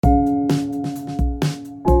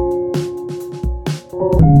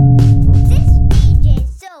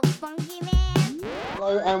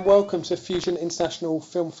welcome to Fusion International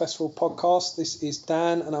Film Festival podcast. This is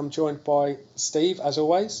Dan and I'm joined by Steve, as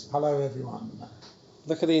always. Hello everyone.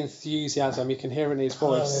 Look at the enthusiasm, you can hear it in his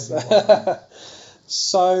voice. Hello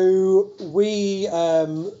So we're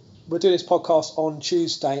doing this podcast on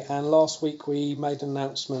Tuesday, and last week we made an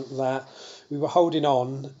announcement that we were holding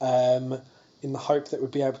on in the hope that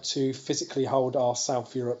we'd be able to physically hold our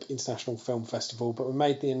South Europe International Film Festival, but we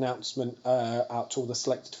made the announcement out to all the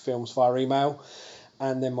selected films via email,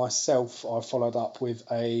 and then myself, I followed up with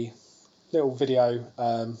a little video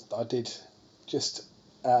that I did just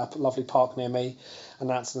at a lovely park near me,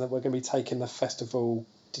 announcing that we're going to be taking the festival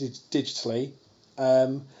digitally.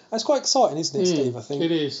 It's quite exciting, isn't it, Steve? I think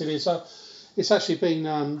it is. It's actually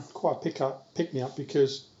been quite a pick me up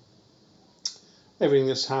because everything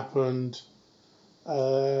that's happened,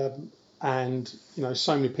 and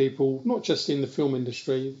so many people, not just in the film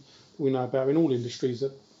industry, we know about in all industries,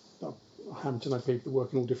 that I happen to know people that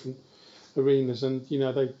work in all different arenas, and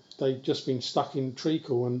they've just been stuck in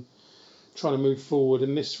treacle and trying to move forward.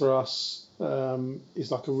 And this for us is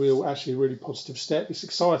like a really positive step. It's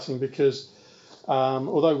exciting because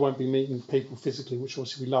although we won't be meeting people physically, which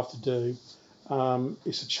obviously we love to do,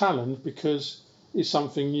 it's a challenge because it's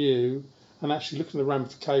something new, and actually looking at the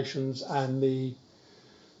ramifications and the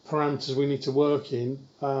parameters we need to work in,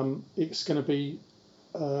 it's going to be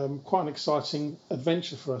quite an exciting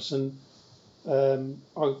adventure for us. And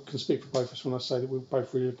I can speak for both of us when I say that we're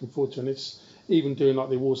both really looking forward to it. And it's even doing like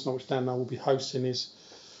the awards night, which Dan and I will be hosting, is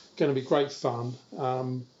going to be great fun.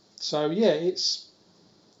 And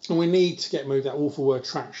we need to get moved, that awful word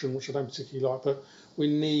traction, which I don't particularly like, but we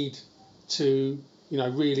need to,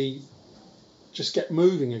 really just get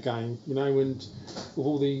moving again, and with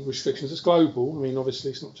all the restrictions, it's global. I mean,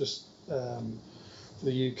 obviously it's not just for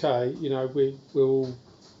the UK, we're all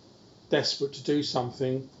desperate to do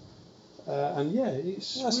something.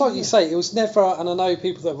 It's like you say, it was never, and I know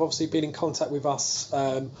people that have obviously been in contact with us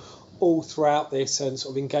all throughout this and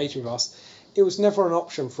sort of engaging with us, it was never an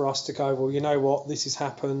option for us to go, well, you know what, this has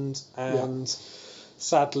happened, and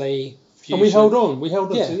sadly... Fusion. And we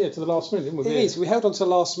held on to the last minute, didn't we? It is. We held on to the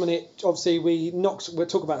last minute. Obviously, we're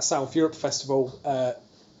talking about South Europe Festival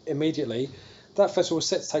immediately. That festival was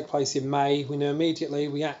set to take place in May. We knew immediately,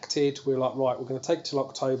 we acted, we were like, right, we're going to take it till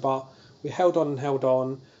October. We held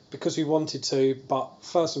on because we wanted to, but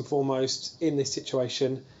first and foremost, in this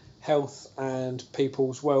situation, health and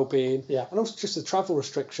people's well-being, and also just the travel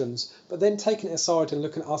restrictions. But then taking it aside and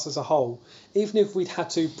looking at us as a whole, even if we'd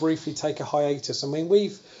had to briefly take a hiatus, I mean,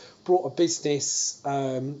 we've brought a business,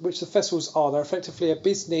 which the festivals are. They're effectively a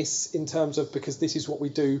business in terms of, because this is what we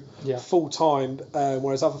do full time,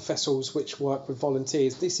 whereas other festivals which work with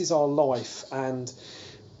volunteers, this is our life. And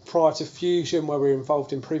prior to Fusion, where we were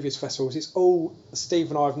involved in previous festivals, it's all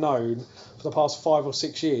Steve and I have known for the past 5 or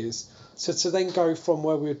 6 years. So to then go from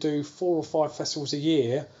where we would do 4 or 5 festivals a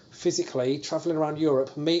year, physically travelling around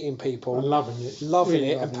Europe, meeting people, and loving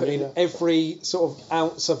it, and putting every sort of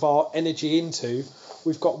ounce of our energy into.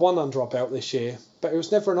 We've got one under our belt this year, but it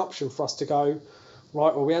was never an option for us to go,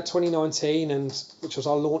 right, well, we had 2019, which was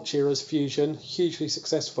our launch year as Fusion, hugely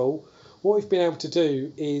successful. What we've been able to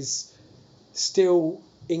do is still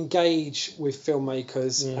engage with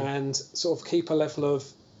filmmakers and sort of keep a level of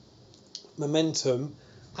momentum.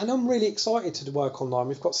 And I'm really excited to work online.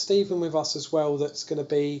 We've got Stephen with us as well, that's going to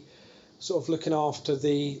be sort of looking after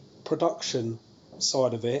the production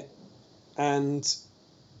side of it. And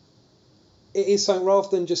it is something, rather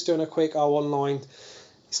than just doing a quick online,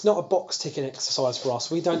 it's not a box ticking exercise for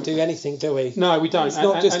us. We don't do anything, do we? No, we don't. It's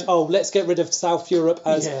not let's get rid of South Europe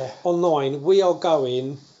as online. We are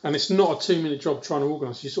going... And it's not a 2-minute job trying to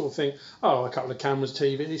organise. You sort of think, a couple of cameras,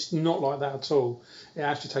 TV. It's not like that at all. It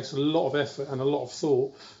actually takes a lot of effort and a lot of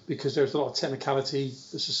thought, because there's a lot of technicality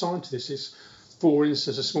that's assigned to this. It's, for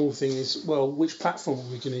instance, a small thing is, well, which platform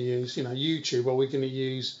are we going to use? YouTube. Are we going to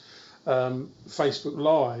use Facebook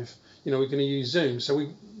Live? We're going to use Zoom. So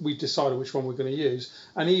we decided which one we're going to use.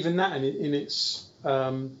 And even that in its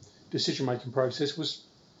decision-making process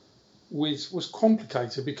was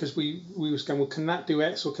complicated, because we was going, well, can that do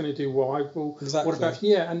X or can it do Y? Well, exactly. What about,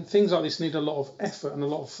 and things like this need a lot of effort and a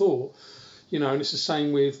lot of thought, and it's the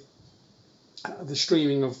same with the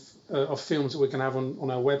streaming of films that we're going to have on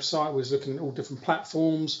our website. We're looking at all different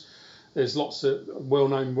platforms. There's lots of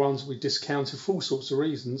well-known ones we discounted for all sorts of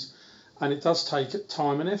reasons, and it does take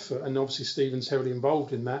time and effort, and obviously Stephen's heavily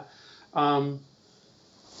involved in that.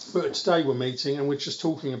 But today we're meeting and we're just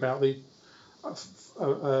talking about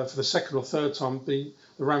for the second or third time, the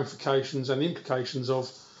ramifications and the implications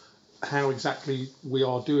of how exactly we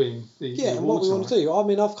are doing the and what we want to do. I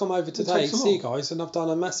mean, I've come over today to takes a see you lot. guys, and I've done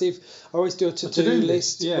a massive. I always do a to-do to-do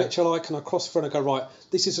list, list, which I like, and I cross through and I go, right,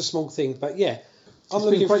 this is a small thing, but yeah. I'm It's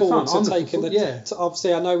looking been great forward fun. to I'm taking looking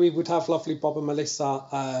obviously, I know we would have lovely Bob and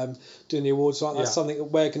Melissa doing the awards. Like, that's Yeah. something that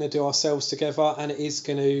we're going to do ourselves together, and it is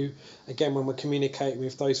going to, again, when we're communicating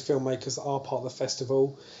with those filmmakers that are part of the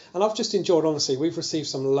festival. And I've just enjoyed, honestly, we've received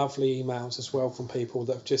some lovely emails as well from people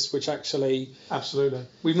that have which actually... Absolutely.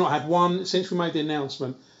 We've not had one, since we made the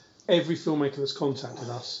announcement, every filmmaker that's contacted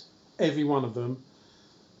us, every one of them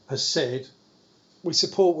has said, we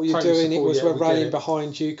support what you're Totally doing. support, We're we get rallying it.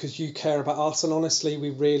 behind you because you care about us, and honestly,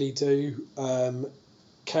 we really do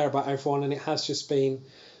care about everyone. And it has just been.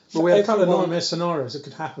 But we had a couple of nightmare scenarios that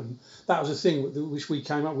could happen. That was the thing which we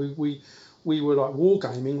came up with. We were like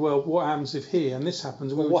wargaming. Well, what happens if here and this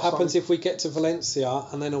happens? Well, what happens if we get to Valencia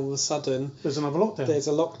and then all of a sudden there's another lockdown? There's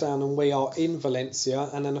a lockdown and we are in Valencia,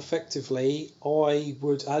 and then effectively, I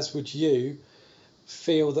would, as would you,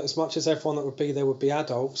 feel that as much as everyone that would be there would be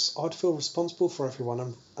adults, I'd feel responsible for everyone.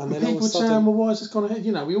 And then people all of a would say, sudden, well, why has this gone ahead?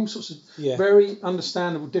 You know, we all sorts of Yeah. very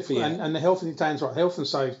understandable, different, Yeah. and the health and Dan's right, health and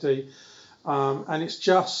safety, and it's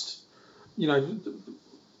just, you know,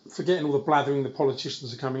 forgetting all the blathering the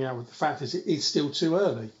politicians are coming out with. The fact is, it is still too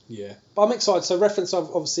early. Yeah, but I'm excited. So reference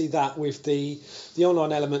obviously that with the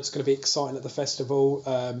online element's going to be exciting at the festival.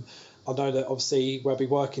 I know that obviously we'll be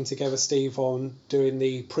working together, Steve, on doing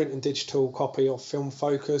the print and digital copy of Film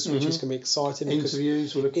Focus, which is going to be exciting.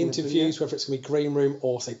 Interviews, we're looking interviews, whether it's going to be green room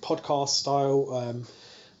or say podcast style,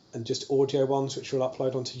 and just audio ones, which we'll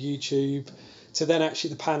upload onto YouTube. To then actually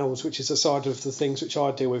the panels, which is a side of the things which I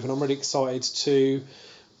deal with, and I'm really excited to.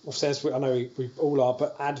 I know we all are,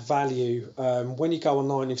 but add value. When you go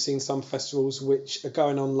online, you've seen some festivals which are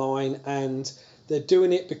going online and they're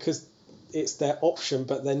doing it because it's their option,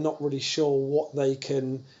 but they're not really sure what they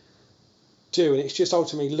can do. And it's just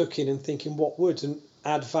ultimately looking and thinking what would and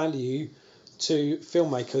add value to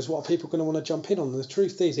filmmakers. What are people going to want to jump in on? And the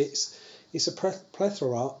truth is, it's a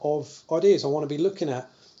plethora of ideas. I want to be looking at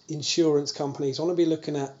insurance companies. I want to be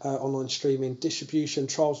looking at online streaming, distribution,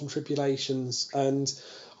 trials and tribulations, and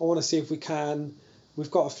I want to see if we can. We've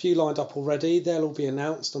got a few lined up already. They'll all be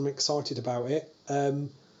announced. I'm excited about it.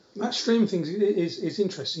 That streaming thing is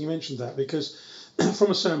interesting. You mentioned that because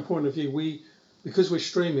from a certain point of view, because we're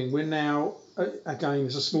streaming, we're now, again,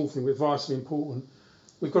 it's a small thing, but vitally important.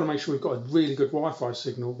 We've got to make sure we've got a really good Wi-Fi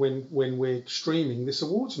signal when we're streaming this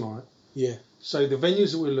awards night. Yeah. So the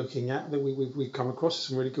venues that we're looking at, that we've come across,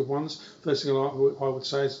 some really good ones. First thing I would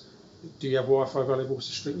say is, do you have Wi-Fi available to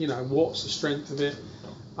stream? You know, what's the strength of it?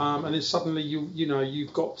 And then suddenly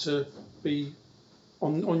you've got to be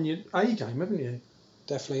on your A game, haven't you?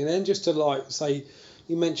 Definitely. And then just to say,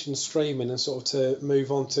 you mentioned streaming, and sort of to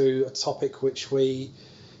move on to a topic which we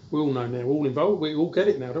all know now, we're all involved, we all get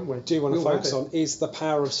it now, don't we? Do want to focus on is the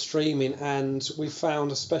power of streaming. And we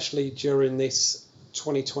found, especially during this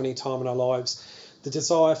 2020 time in our lives, the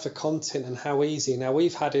desire for content and how easy. Now,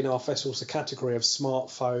 we've had in our festivals a category of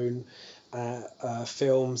smartphone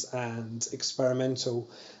films and experimental,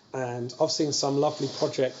 and I've seen some lovely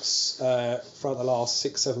projects throughout the last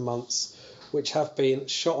 6-7 months which have been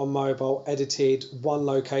shot on mobile, edited, one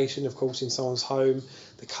location, of course, in someone's home,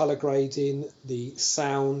 the colour grading, the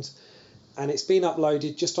sound, and it's been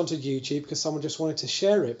uploaded just onto YouTube because someone just wanted to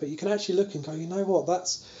share it. But you can actually look and go, you know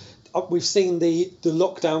what, we've seen the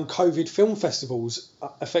lockdown COVID film festivals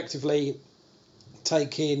effectively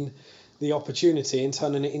taking the opportunity and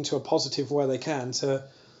turning it into a positive where they can to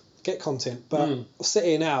get content. But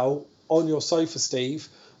sitting now on your sofa, Steve,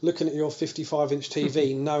 looking at your 55-inch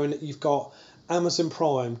TV, knowing that you've got Amazon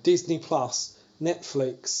Prime, Disney Plus,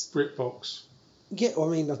 Netflix, BritBox. Yeah, I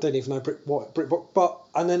mean, I don't even know BritBox, but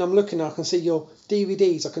and then I'm looking, I can see your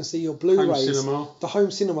DVDs, I can see your Blu-rays, the home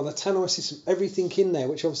cinema, the Tannoy system, everything in there,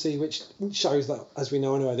 which shows that, as we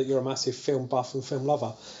know anyway, that you're a massive film buff and film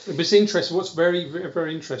lover. But it's interesting. What's very, very,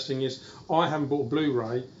 very interesting is I haven't bought a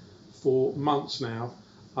Blu-ray for months now,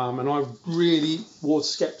 and I really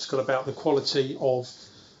was sceptical about the quality of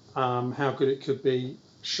how good it could be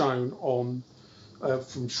shown on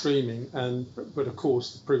from streaming, but of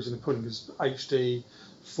course the proof's in the pudding because HD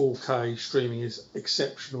 4K streaming is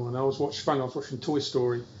exceptional. And I was watching Toy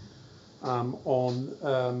Story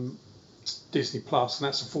on Disney Plus, and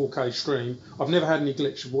that's a 4K stream. I've never had any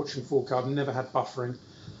glitch of watching 4K. I've never had buffering,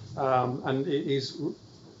 and it is.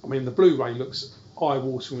 I mean, the Blu-ray looks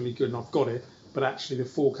eye-wateringly good, and I've got it. But actually, the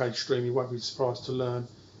 4K stream, you won't be surprised to learn,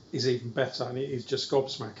 is even better, and it is just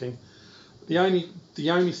gobsmacking. The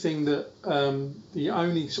only thing that the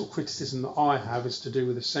only sort of criticism that I have is to do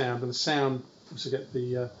with the sound, and the sound, once I get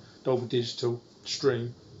the Dolby Digital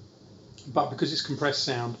stream, but because it's compressed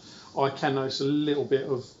sound, I can notice a little bit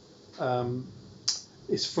of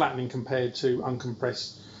it's flattening compared to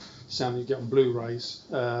uncompressed sound that you get on Blu-rays.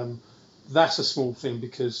 That's a small thing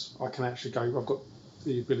because I can actually go. I've got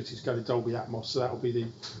the ability to go to Dolby Atmos, so that'll be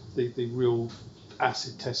the real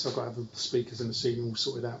acid test. I've got to have the speakers and the ceiling all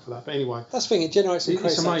sorted out for that. But anyway, that's the thing. It generates and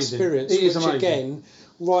creates that experience. It is which amazing. Again,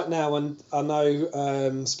 right now, and I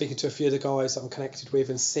know speaking to a few of the guys that I'm connected with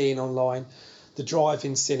and seeing online, the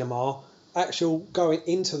drive-in cinema, actual going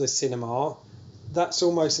into the cinema. That's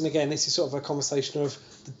almost, and again, this is sort of a conversation of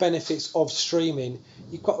the benefits of streaming.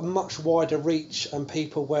 You've got a much wider reach and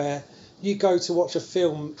people where you go to watch a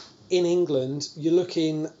film in England, you're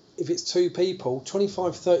looking, if it's two people,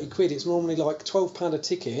 25, 30 quid, it's normally like £12 a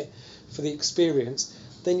ticket for the experience.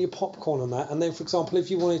 Then your popcorn on that. And then, for example,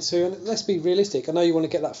 if you wanted to, and let's be realistic, I know you want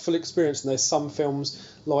to get that full experience, and there's some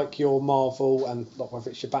films like your Marvel and like whether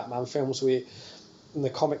it's your Batman films where and the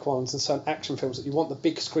comic ones and certain action films that you want the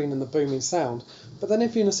big screen and the booming sound. But then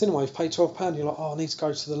if you're in a cinema, you've paid £12, you're like, oh, I need to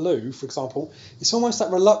go to the loo, for example. It's almost that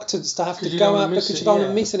reluctance to have to go out because you don't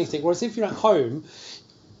want to miss anything. Whereas if you're at home,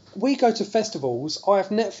 we go to festivals. I have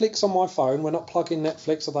Netflix on my phone. We're not plugging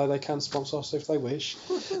Netflix, although they can sponsor us if they wish,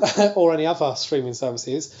 or any other streaming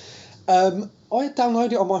services. I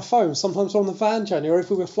download it on my phone, sometimes on the van journey, or if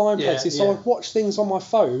we were flying places. So I'd watch things on my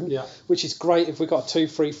phone, which is great if we've got a 2,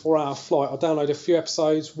 3, 4 hour flight. I'll download a few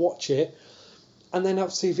episodes, watch it, and then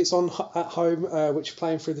obviously if it's on at home, which you're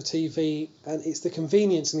playing through the TV, and it's the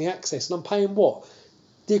convenience and the access, and I'm paying what?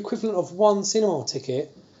 The equivalent of one cinema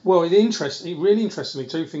ticket. Well, it really interested me.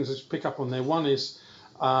 Two things to pick up on there. One is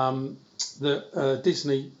that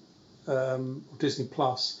Disney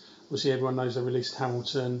Plus, obviously everyone knows they released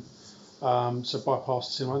Hamilton, so bypassed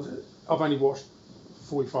the cinema. I've only watched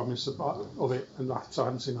 45 minutes of it, and so I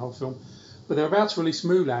haven't seen the whole film. But they're about to release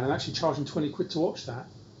Mulan and actually charging 20 quid to watch that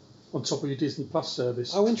on top of your Disney Plus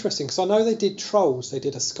service. Oh, interesting. Because I know they did Trolls, they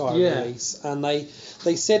did a Sky release, and they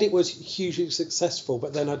said it was hugely successful,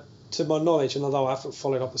 but then to my knowledge, and although I haven't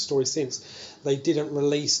followed up the story since, they didn't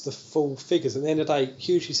release the full figures. At the end of the day,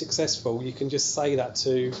 hugely successful. You can just say that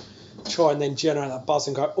to try and then generate that buzz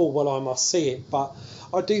and go, oh, well, I must see it. But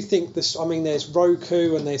I do think this. I mean, there's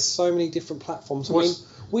Roku and there's so many different platforms. I mean,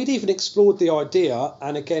 we'd even explored the idea,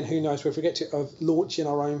 and again, who knows whether we get to, of launching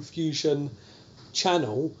our own Fusion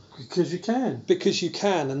channel. Because you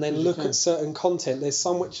can. And then look at certain content. There's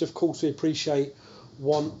some which, of course, we appreciate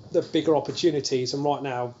want the bigger opportunities, and right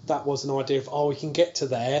now that was an idea of we can get to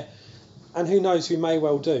there, and who knows, we may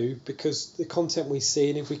well do, because the content we see,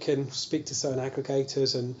 and if we can speak to certain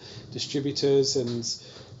aggregators and distributors and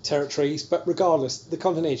territories, but regardless, the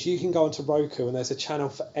content is you can go onto Roku and there's a channel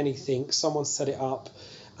for anything, someone set it up,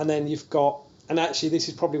 and then you've got, and actually this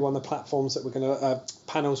is probably one of the platforms that we're going to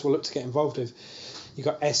panels will look to get involved with. You've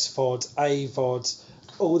got SVOD, AVOD,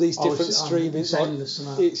 all these different streaming.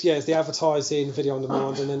 It's the advertising, video on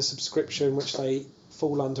demand, and then a subscription, which they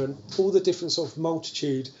fall under, and all the different sort of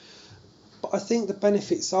multitude. But I think the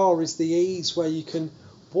benefits is the ease where you can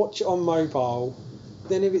watch it on mobile,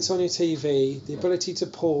 then if it's on your TV, the ability to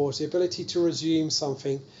pause, the ability to resume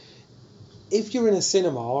something. If you're in a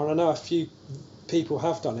cinema, and I know a few people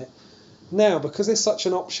have done it, now because there's such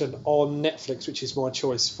an option on Netflix, which is my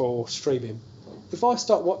choice for streaming, if I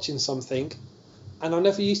start watching something, and I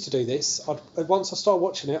never used to do this, once I start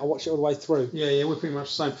watching it, I watch it all the way through. Yeah, we're pretty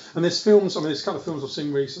much the same. And there's films, there's a couple of films I've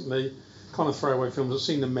seen recently, kind of throwaway films. I've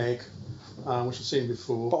seen The Meg, which I've seen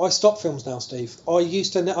before. But I stop films now, Steve. I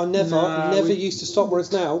never used to stop,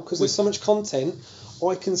 whereas now, because there's so much content,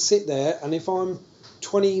 I can sit there, and if I'm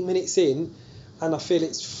 20 minutes in, and I feel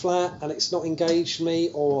it's flat, and it's not engaged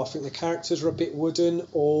me, or I think the characters are a bit wooden,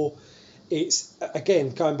 or it's,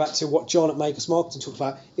 again, going back to what John at Makers Marketing talked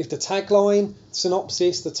about, if the tagline,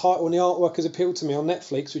 synopsis, the title and the artwork has appealed to me on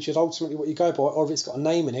Netflix, which is ultimately what you go by, or if it's got a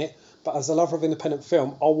name in it, but as a lover of independent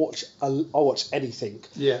film, I'll watch anything.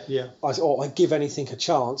 Yeah. I give anything a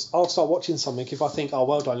chance. I'll start watching something if I think, oh,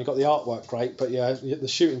 well done, you've got the artwork great, but the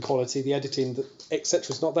shooting quality, the editing,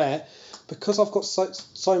 etc. is not there. Because I've got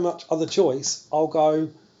so much other choice, I'll go,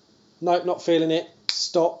 no, not feeling it,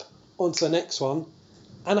 stop, on to the next one.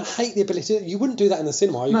 And I hate the ability. You wouldn't do that in the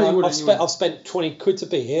cinema. I've spent 20 quid to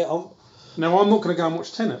be here. No, I'm not going to go and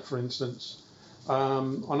watch Tenet, for instance. I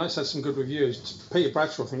know it's had some good reviews. Peter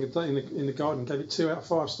Bradshaw, I think, in the Guardian gave it 2 out of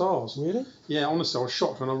 5 stars. Really? Yeah, honestly, I was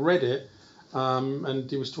shocked when I read it. And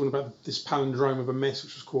he was talking about this palindrome of a mess,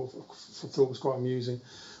 which I thought was quite amusing.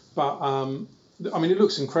 But it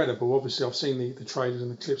looks incredible. Obviously, I've seen the trailers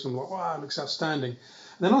and the clips, and I'm like, wow, it looks outstanding. And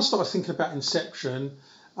then I started thinking about Inception.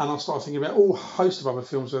 And I started thinking about all host of other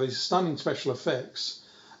films where there's stunning special effects,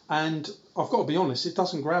 and I've got to be honest, it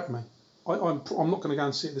doesn't grab me. I'm not going to go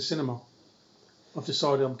and see it at the cinema. I've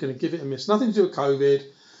decided I'm going to give it a miss. Nothing to do with COVID,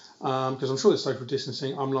 because I'm sure there's social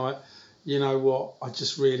distancing. I'm like, you know what? I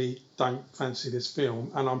just really don't fancy this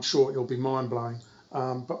film, and I'm sure it'll be mind blowing.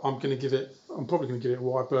 But I'm probably going to give it a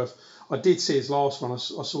wide berth. I did see his last one. I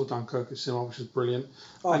saw Dunkirk at cinema, which was brilliant.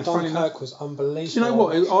 Oh, and Dunkirk was unbelievable. Do you know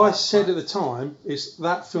what? I said at the time, it's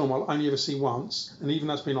that film I'll only ever see once, and even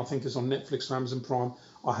that's been, I think, it's on Netflix or Amazon Prime.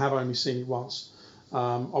 I have only seen it once. I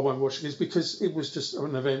won't watch it. It's because it was just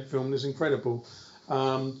an event film. It was incredible.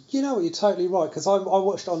 You know what? You're totally right, because I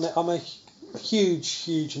watched it on there. I'm a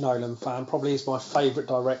huge Nolan fan. Probably is my favourite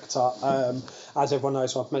director. As everyone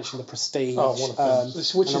knows, I've mentioned The Prestige. Oh, what a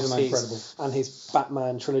film! Which is incredible. And his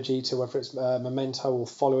Batman trilogy, to whether it's Memento or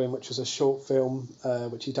Following, which was a short film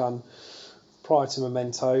which he done prior to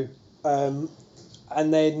Memento. And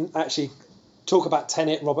then actually talk about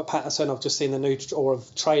Tenet, Robert Pattinson. I've just seen a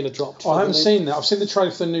trailer dropped. I haven't seen that. I've seen the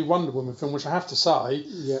trailer for the new Wonder Woman film, which I have to say,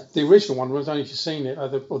 the original one, I don't know if you've seen it,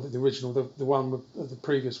 the one with the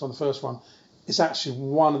previous one, the first one, is actually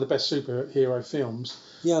one of the best superhero films.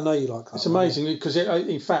 Yeah, I know you like that. It's amazing because it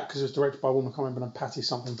was directed by a woman, I can't remember, Patty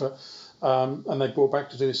something, but and they brought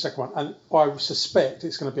back to do the second one, and I suspect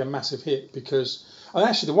it's going to be a massive hit because, and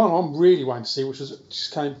actually the one I'm really waiting to see, which was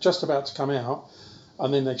just about to come out,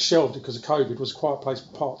 and then they shelved it because of COVID, was Quiet Place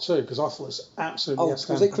Part 2, because I thought it was absolutely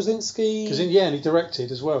outstanding. Was it Krasinski? Yeah, and he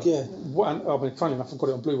directed as well. Yeah. And, funny enough, I've got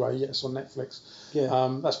it on Blu-ray. Yeah, it's on Netflix.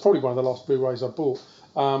 Yeah. That's probably one of the last Blu-rays I bought,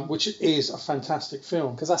 which is a fantastic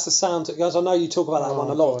film. Because that's the sound, guys, I know you talk about that one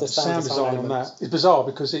a lot, the sound design on that. It's bizarre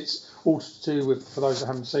because it's all to do with, for those that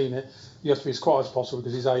haven't seen it, you have to be as quiet as possible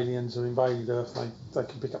because these aliens have invaded Earth. They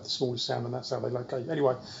can pick up the smallest sound, and that's how they locate.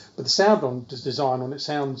 Anyway, but the sound design on it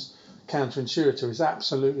sounds counterintuitive. It's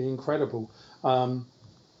absolutely incredible. But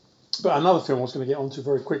another film I was going to get onto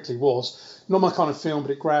very quickly was not my kind of film,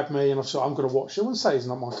 but it grabbed me, and I thought I'm going to watch it. I wouldn't say it's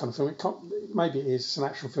not my kind of film. Maybe it is. It's an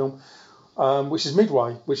action film, which is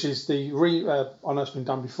Midway, which is I know it's been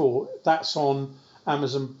done before. That's on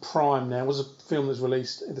Amazon Prime now. It was a film that's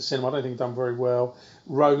released at the cinema. I don't think it's done very well.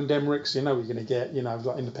 Roland Emmerich, so you know what you're going to get. You know,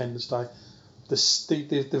 like Independence Day. The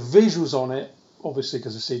visuals on it, obviously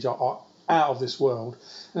because of CGI, are out of this world,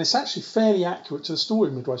 and it's actually fairly accurate to the story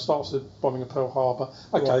of Midway. It starts with the bombing of Pearl Harbor.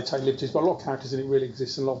 Okay, They take liberties, but a lot of characters in it really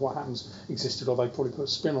exist, and a lot of what happens existed, or they probably put a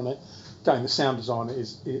spin on it. Again, the sound design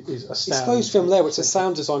is astounding. It's those film there, which the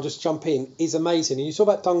sound design, just jump in, is amazing. And you talk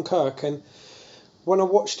about Dunkirk, and when I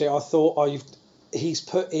watched it, I thought, he's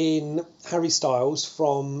put in Harry Styles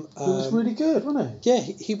from. He was really good, wasn't he? Yeah,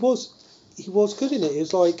 he was good in it. It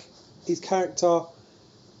was like his character.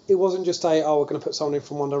 It wasn't just we're going to put someone in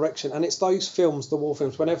from One Direction. And it's those films, the war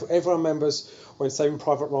films, whenever everyone remembers when Saving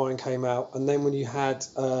Private Ryan came out, and then when you had...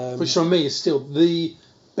 which for me is still the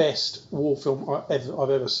best war film I've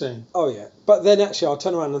ever seen. Oh, yeah. But then actually I'll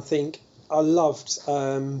turn around and think I loved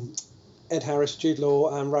Ed Harris, Jude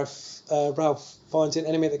Law, and Ralph Fiennes in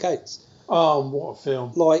Enemy at the Gates. Oh, what a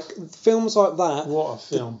film. Like, films like that. What a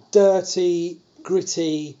film. Dirty,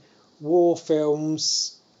 gritty war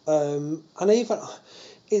films. And even...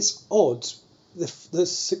 It's odd, the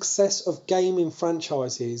success of gaming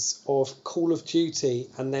franchises of Call of Duty,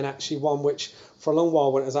 and then actually one which for a long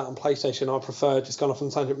while when it was out on PlayStation I preferred, just gone off on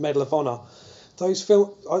the tangent, Medal of Honor. Those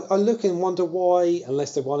films, I look and wonder why,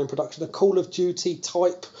 unless they're one in production, a Call of Duty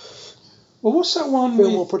type what's that one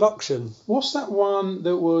film or production? What's that one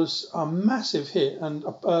that was a massive hit, and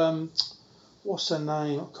what's her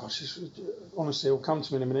name? Oh gosh, honestly, it'll come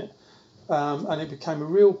to me in a minute. And it became a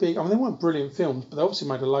real big... I mean, they weren't brilliant films, but they obviously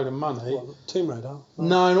made a load of money. What, Tomb Raider?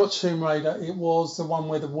 No, not Tomb Raider. It was the one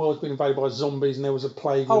where the world's been invaded by zombies and there was a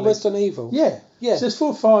plague. Oh, Resident Evil. Yeah. So there's 4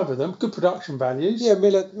 or 5 of them. Good production values. Yeah,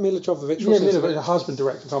 Mila Jovovich. Yeah, her husband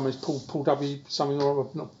directed them. It's Paul W. something or other.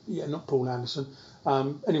 Not Paul Anderson.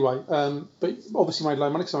 Anyway, but obviously made a load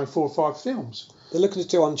of money because they made 4 or 5 films. They're looking to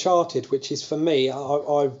do Uncharted, which is, for me,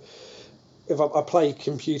 if I play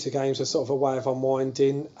computer games as sort of a way of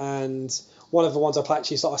unwinding, and one of the ones I play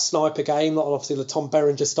actually is like a sniper game, not obviously the Tom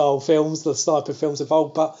Berenger style films, the sniper films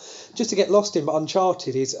involved, but just to get lost in. But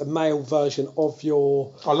Uncharted is a male version of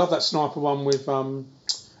your... I love that sniper one with the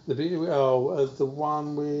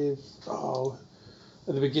one with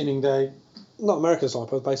at the beginning they... Not American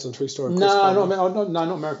Sniper, based on true story. Not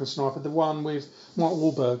American Sniper. The one with Mark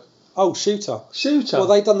Wahlberg. Oh, Shooter. Well,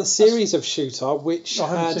 they've done the series of Shooter, which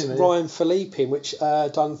had Ryan Phillippe in, which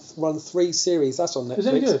run 3 series. That's on Netflix. Is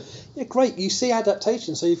that good? Yeah, great. You see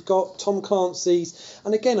adaptations. So you've got Tom Clancy's,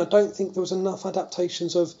 and again, I don't think there was enough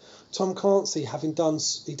adaptations of Tom Clancy having done.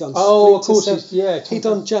 Oh, of course, he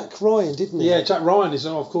done Jack Ryan, didn't he? Yeah, Jack Ryan is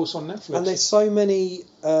of course on Netflix. And there's so many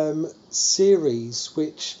series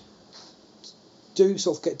which do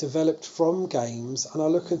sort of get developed from games, and I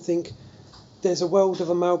look and think there's a world of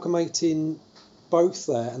amalgamating both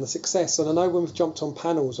there and the success. And I know when we've jumped on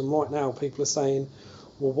panels, and right now people are saying,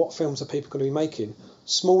 well, what films are people going to be making?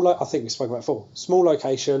 I think we spoke about it before. Small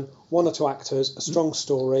location, 1 or 2 actors, a strong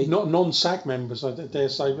story. Not non-SAG members, I dare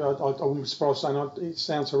say. I wouldn't be surprised saying it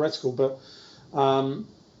sounds heretical, but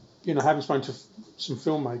having spoken to some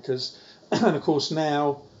filmmakers, and of course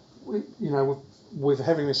now, with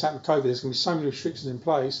having this happen with COVID, there's going to be so many restrictions in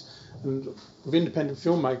place, and with independent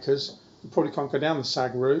filmmakers, you probably can't go down the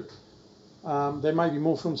SAG route. There may be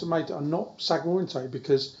more films that are not SAG orientated,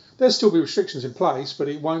 because there'll still be restrictions in place, but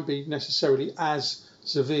it won't be necessarily as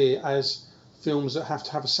severe as films that have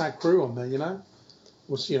to have a SAG crew on there,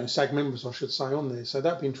 or SAG members, I should say, on there. So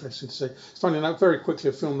that'd be interesting to see. It's funny enough, very quickly,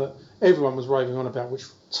 a film that everyone was raving on about, which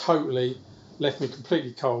totally left me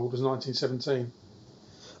completely cold, was 1917.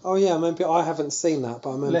 Oh yeah, I haven't seen that, but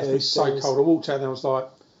I remember left me so cold. I walked out there and I was like,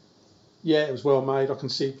 yeah, it was well made. I can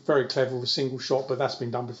see very clever with a single shot, but that's been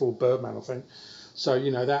done before Birdman, I think. So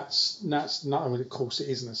that's not. I mean, of course, it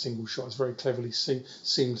isn't a single shot. It's very cleverly,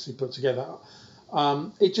 seamlessly put together.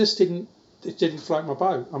 It just didn't. It didn't float my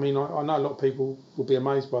boat. I mean, I know a lot of people will be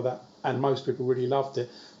amazed by that, and most people really loved it.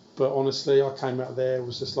 But honestly, I came out there,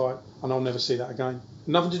 was just like, and I'll never see that again.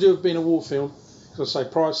 Nothing to do with being a war film. Because I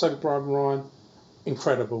say, Saving Private Ryan,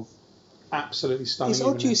 incredible, absolutely stunning. It's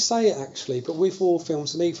odd you say it actually, but with war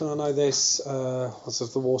films, and even I know there's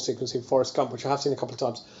the war sequence in Forrest Gump, which I have seen a couple of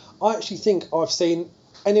times. I actually think I've seen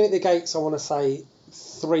Enemy at the Gates, I want to say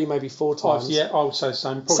 3, maybe 4 times. I would say the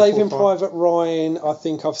same. Probably Saving Private Ryan, I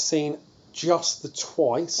think I've seen just the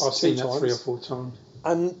twice. I've seen that 3 or 4 times.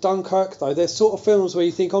 And Dunkirk, though, there's sort of films where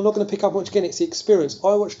you think, I'm not going to pick up much again, it's the experience.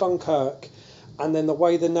 I watched Dunkirk, and then the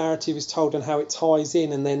way the narrative is told and how it ties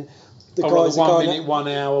in, and then the guys like are 1 minute, 1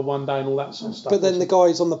 hour, 1 day, and all that sort of stuff. But then the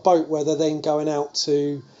guys on the boat where they're then going out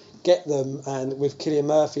to get them, and with Cillian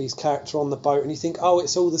Murphy's character on the boat, and you think, oh,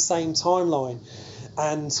 it's all the same timeline,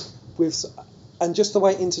 and just the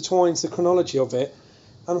way it intertwines the chronology of it.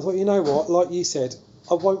 And I thought, you know what, like you said,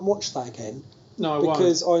 I won't watch that again. No, I won't.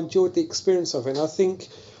 Because I enjoyed the experience of it, and I think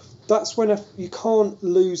that's when you can't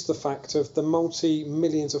lose the fact of the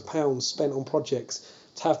multi-millions of pounds spent on projects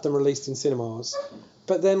to have them released in cinemas.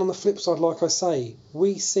 But then on the flip side, like I say,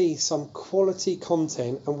 we see some quality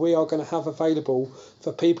content, and we are going to have available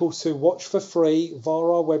for people to watch for free via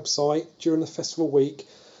our website during the festival week,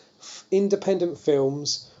 independent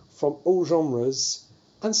films from all genres,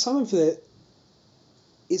 and some of it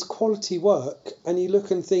is quality work, and you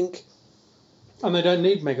look and think... And they don't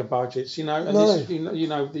need mega budgets, And no.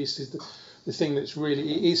 This is the thing that's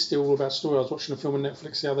really... It is still all about story. I was watching a film on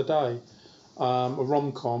Netflix the other day, a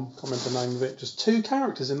rom-com, can't remember the name of it, just 2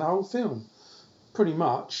 characters in the whole film. Pretty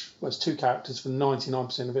much. Well, it's 2 characters for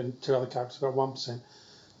 99% of it, and 2 other characters for about 1%.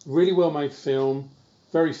 Really well-made film,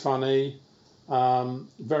 very funny,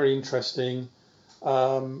 very interesting,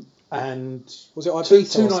 and was it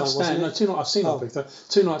Ibiza? Two Night Stand? No, 2 Night. I've seen Ibiza.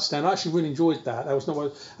 2 Night Stand. I actually really enjoyed that. That was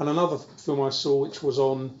not. And another film I saw, which was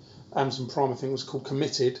on Amazon Prime, I think, was called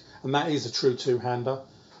Committed, and that is a true 2-hander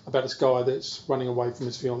about this guy that's running away from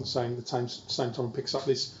his fiancée, at the same time picks up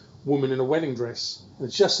this woman in a wedding dress, and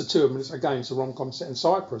it's just the 2 of them. It's a rom-com set in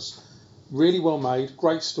Cyprus. Really well made,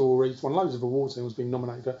 great story. It's won loads of awards. It was being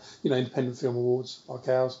nominated for independent film awards like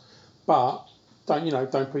ours, but.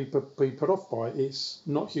 Don't be put off by it. It's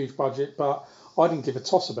not huge budget, but I didn't give a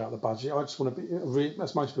toss about the budget. I just want to be,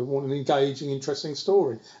 as most people want, an engaging, interesting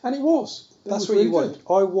story, and it was. That's what you want.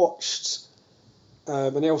 I watched,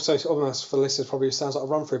 and it also almost for listeners probably sounds like a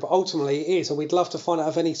run through, but ultimately it is, and we'd love to find out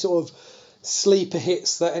of any sort of sleeper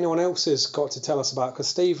hits that anyone else has got to tell us about, because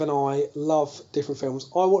Steve and I love different films.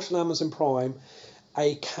 I watched on Amazon Prime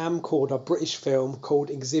a camcorder British film called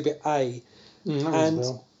Exhibit A, and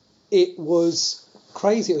it was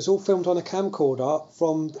crazy. It was all filmed on a camcorder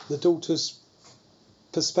from the daughter's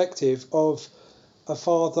perspective of a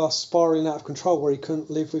father spiraling out of control where he couldn't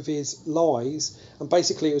live with his lies. And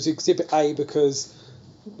basically it was Exhibit A because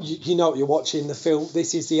you know what you're watching, the film.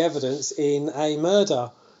 This is the evidence in a murder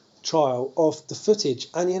trial of the footage.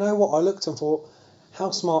 And you know what? I looked and thought,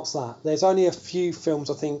 how smart's that? There's only a few films,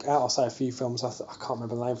 I think, I'll say a few films, I can't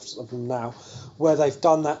remember the names of them now, where they've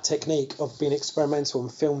done that technique of being experimental and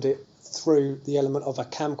filmed it through the element of a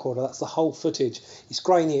camcorder. That's the whole footage. It's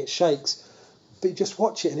grainy, it shakes, but you just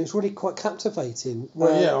watch it and it was really quite captivating.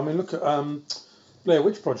 Well, yeah, I mean, look at Blair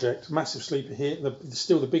Witch Project, massive sleeper hit,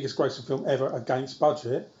 still the biggest grossing film ever against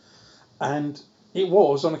budget, and it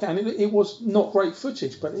was it was not great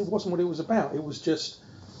footage, but it wasn't what it was about. It was just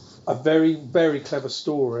a very, very clever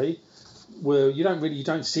story where you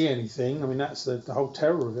don't see anything. I mean, that's the whole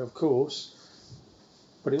terror of it, of course.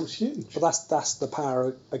 but it was huge. But that's the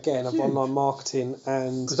power again of Huge. online marketing,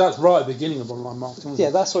 and Because that's right at the beginning of online marketing. Wasn't yeah,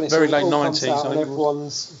 it? that's when it's Very all, late all 90s. comes out I and think it was.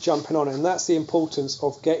 everyone's jumping on it, and that's the importance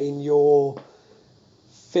of getting your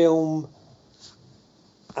film.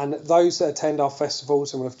 And those that attend our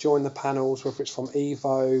festivals and will have joined the panels, whether it's from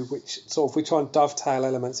Evo, which sort of we try and dovetail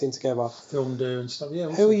elements in together. Film do and stuff. Yeah.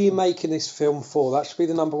 Who are you making this film for? That should be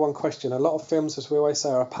the number one question. A lot of films, as we always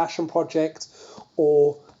say, are a passion project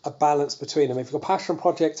or a balance between them. If your passion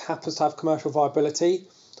project happens to have commercial viability,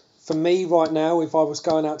 for me right now, if I was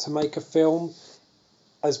going out to make a film,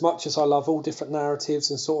 as much as I love all different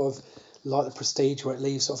narratives and sort of like The Prestige, where it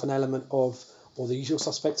leaves sort of an element of, or The Usual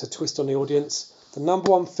Suspect, a twist on the audience, the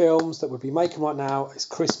number one films that we'll be making right now is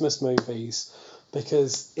Christmas movies.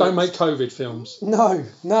 Because Don't make COVID films. No.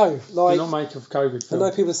 Like, Do not make a COVID film. I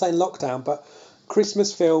know people are saying lockdown, but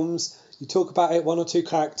Christmas films, you talk about it, one or two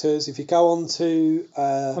characters. If you go on to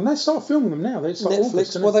and they start filming them now. They start Netflix,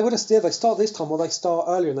 August, well, they would have. Yeah, they start this time. Well, they start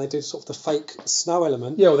earlier, and they do sort of the fake snow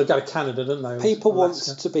element. Yeah, well, they go to Canada, don't they? People want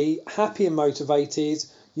to be happy and motivated.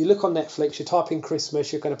 You look on Netflix, you type in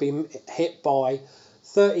Christmas, you're going to be hit by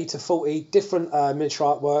 30 to 40 different miniature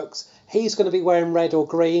artworks. He's going to be wearing red or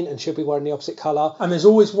green, and she'll be wearing the opposite colour. And there's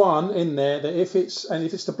always one in there that if it's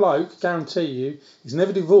the bloke, guarantee you, he's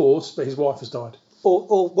never divorced, but his wife has died.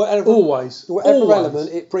 Or whatever. Always. Element,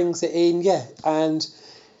 it brings it in, yeah. And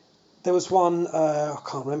there was one, I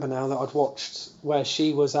can't remember now, that I'd watched where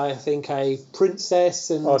she was, I think, a princess.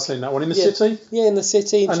 And I've seen that one in the city. Yeah, in the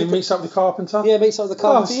city. And he meets up with the carpenter. Yeah, meets up with the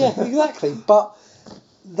carpenter. Oh, Yeah, exactly. But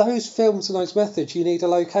those films and those methods, you need a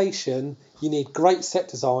location, you need great set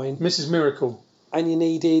design, Mrs. Miracle. and you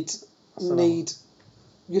need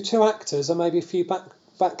your two actors and maybe a few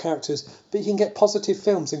back characters, but you can get positive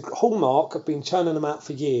films. And Hallmark have been churning them out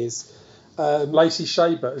for years. Lacey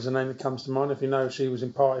Chabert is a name that comes to mind. If you know she was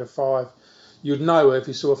in Party of Five, you'd know her if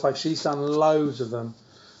you saw her face. She's done loads of them,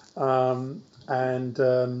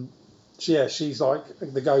 she's like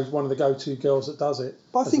one of the go-to girls that does it.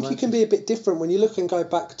 But I think you can be a bit different when you look and go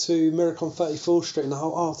back to Miracle on 34th Street and the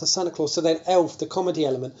whole, the Santa Claus, to then Elf, the comedy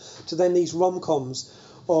element, to then these rom-coms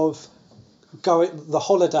of the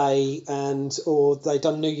Holiday, or they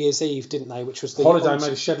done New Year's Eve, didn't they? Which was the Holiday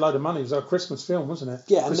made a shed load of money. It was a Christmas film, wasn't it?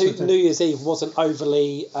 Yeah, and New Year's Eve wasn't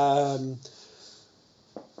overly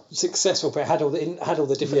successful, but it had all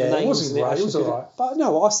the different names. It wasn't great. It was alright. But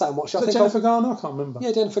no, I sat and watched. Was it Jennifer Garner? I can't remember.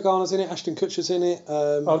 Yeah, Jennifer Garner's in it. Ashton Kutcher's in it.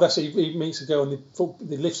 That's it. He meets a girl and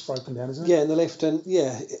the lift's broken down, isn't it? Yeah, in the lift, and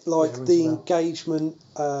the engagement.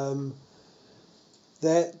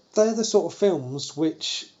 They're the sort of films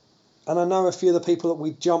which, and I know a few of the people that I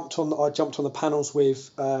jumped on the panels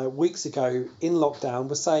with weeks ago in lockdown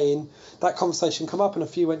were saying that conversation come up, and a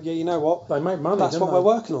few went, yeah, you know what? They make money. That's what we're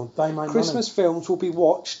working on. They make Christmas money. films will be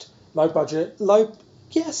watched. Low budget.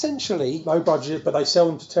 Essentially. Low budget, but they sell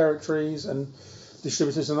them to territories and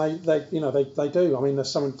distributors, and they do. I mean,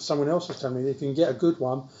 there's someone else was telling me if you can get a good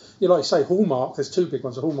one. Like you say, Hallmark. There's two big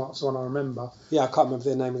ones. Hallmark's the one I remember. Yeah, I can't remember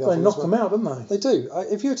the name of the other one. They knock them out, don't they? They do.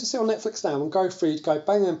 If you were to sit on Netflix now and go through, you'd go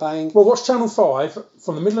bang and bang. Well, watch Channel 5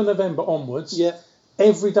 from the middle of November onwards. Yeah.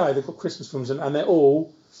 Every day they've got Christmas films, and they're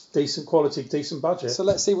all decent quality, decent budget. So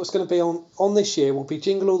let's see what's going to be on this year. Will be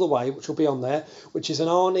Jingle All the Way, which will be on there, which is an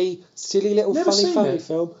Arnie, silly little funny family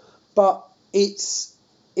film, but it's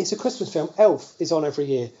a Christmas film. Elf is on every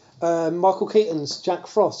year. Michael Keaton's Jack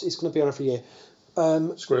Frost is going to be on every year.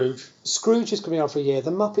 Scrooge is going to be on every year.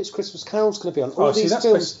 The Muppets Christmas Carol's going to be on. All these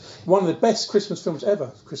films. One of the best Christmas films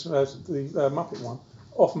ever. The Muppet one,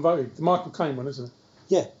 often voted. The Michael Caine one, isn't it?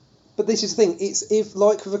 Yeah, but this is the thing. It's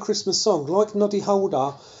like with a Christmas song, like Noddy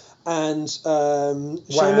Holder and Shane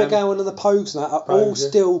McGowan and the Pogues and that are all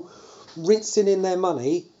still rinsing in their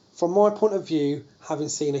money. From my point of view, having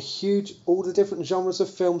seen all the different genres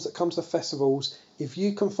of films that come to the festivals, if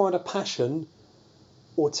you can find a passion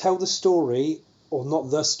or tell the story, or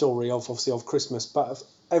not the story of Christmas, but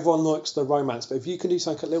everyone likes the romance, but if you can do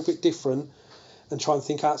something a little bit different and try and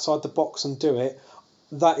think outside the box and do it,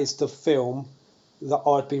 that is the film that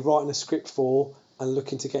I'd be writing a script for and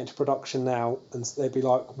looking to get into production now. And they'd be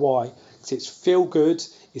like, why? Because it's feel good,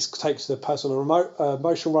 it takes the person on a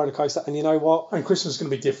emotional roller coaster, and you know what? And Christmas is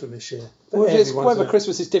going to be different this year. Whether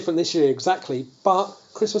Christmas is different this year, exactly, but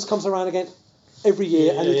Christmas comes around again every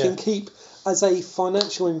year, and you can keep, as a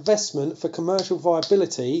financial investment for commercial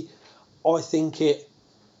viability, I think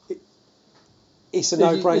it's a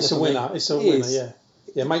no-brainer. It's a winner. It's a winner. Yeah.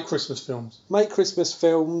 Yeah. Make Christmas films. Make Christmas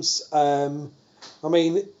films. I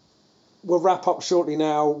mean, we'll wrap up shortly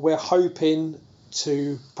now. We're hoping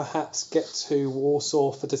to perhaps get to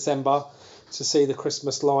Warsaw for December to see the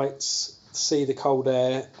Christmas lights, see the cold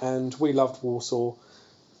air, and we loved Warsaw.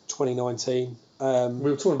 2019.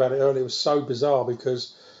 We were talking about it earlier. It was so bizarre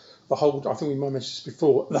because I think we might have mentioned this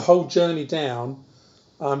before, the whole journey down,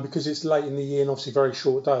 because it's late in the year and obviously very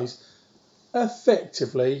short days,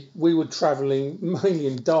 effectively we were travelling mainly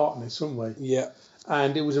in darkness, weren't we? Yeah.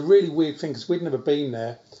 And it was a really weird thing because we'd never been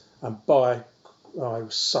there, and it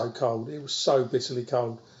was so cold. It was so bitterly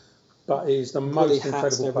cold. But it is the most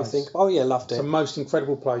incredible place. Oh yeah, loved it. It's the most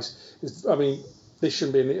incredible place. This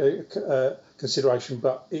shouldn't be a consideration,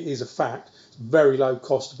 but it is a fact. It's very low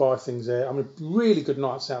cost to buy things there. Really good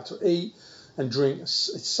nights out to eat and drink.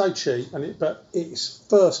 It's so cheap, but it's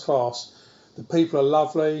first class. The people are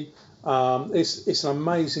lovely. It's an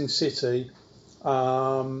amazing city,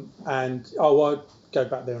 and I'd go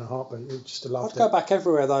back there in a heartbeat. It's just loved it. I'd go back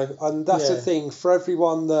everywhere though, and that's the thing for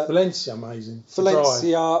everyone that Valencia, amazing.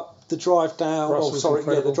 The drive down. Brussels,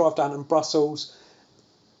 the drive down and Brussels.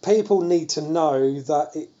 People need to know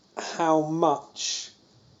that how much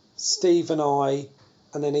Steve and I,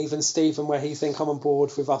 and then even Stephen, where he's then come on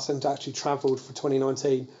board with us and actually travelled for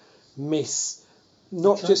 2019, miss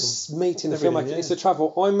not just meeting the filmmaker, it's the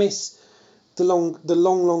travel. I miss the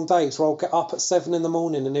long days where I'll get up at 7 a.m.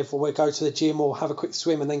 and if we go to the gym or have a quick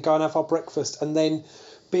swim and then go and have our breakfast and then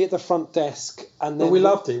be at the front desk and then... But we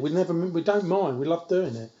loved it. We don't mind. We love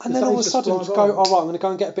doing it. And then all of a sudden go, all right, I'm going to go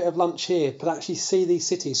and get a bit of lunch here, but actually see these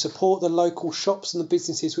cities, support the local shops and the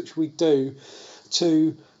businesses, which we do,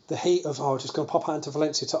 to the heat of, just going to pop out into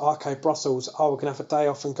Valencia, to Brussels, we're going to have a day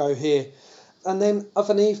off and go here. And then of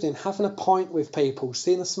an evening, having a pint with people,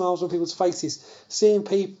 seeing the smiles on people's faces, seeing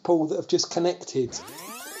people that have just connected.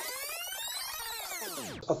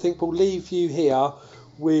 I think we'll leave you here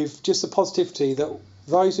with just the positivity that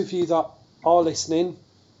those of you that are listening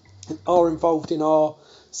and are involved in our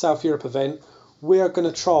South Europe event, we are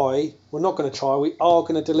going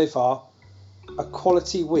to deliver a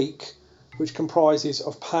quality week which comprises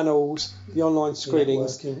of panels, the online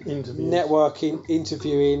screenings, networking,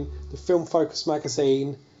 interviewing, the Film Focus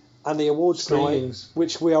magazine, and the awards night,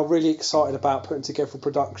 which we are really excited about putting together for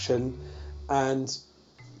production. And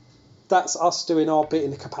that's us doing our bit in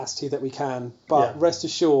the capacity that we can. But rest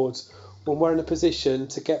assured, when we're in a position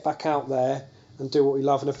to get back out there and do what we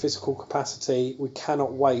love in a physical capacity, we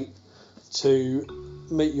cannot wait to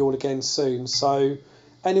meet you all again soon. So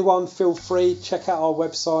anyone, feel free, check out our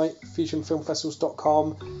website,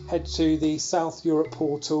 fusionfilmfestivals.com, head to the South Europe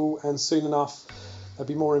portal, and soon enough there'll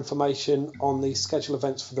be more information on the scheduled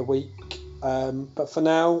events for the week. But for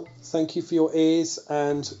now, thank you for your ears,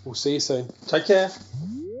 and we'll see you soon. Take care.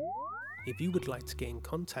 If you would like to get in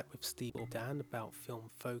contact with Steve or Dan about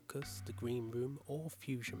Film Focus, The Green Room, or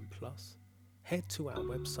Fusion Plus, head to our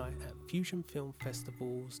website at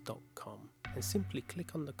fusionfilmfestivals.com and simply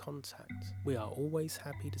click on the contact. We are always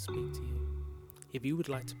happy to speak to you. If you would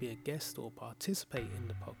like to be a guest or participate in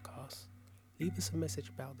the podcast, leave us a message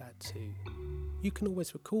about that too. You can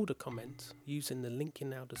always record a comment using the link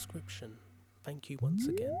in our description. Thank you once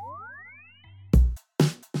again.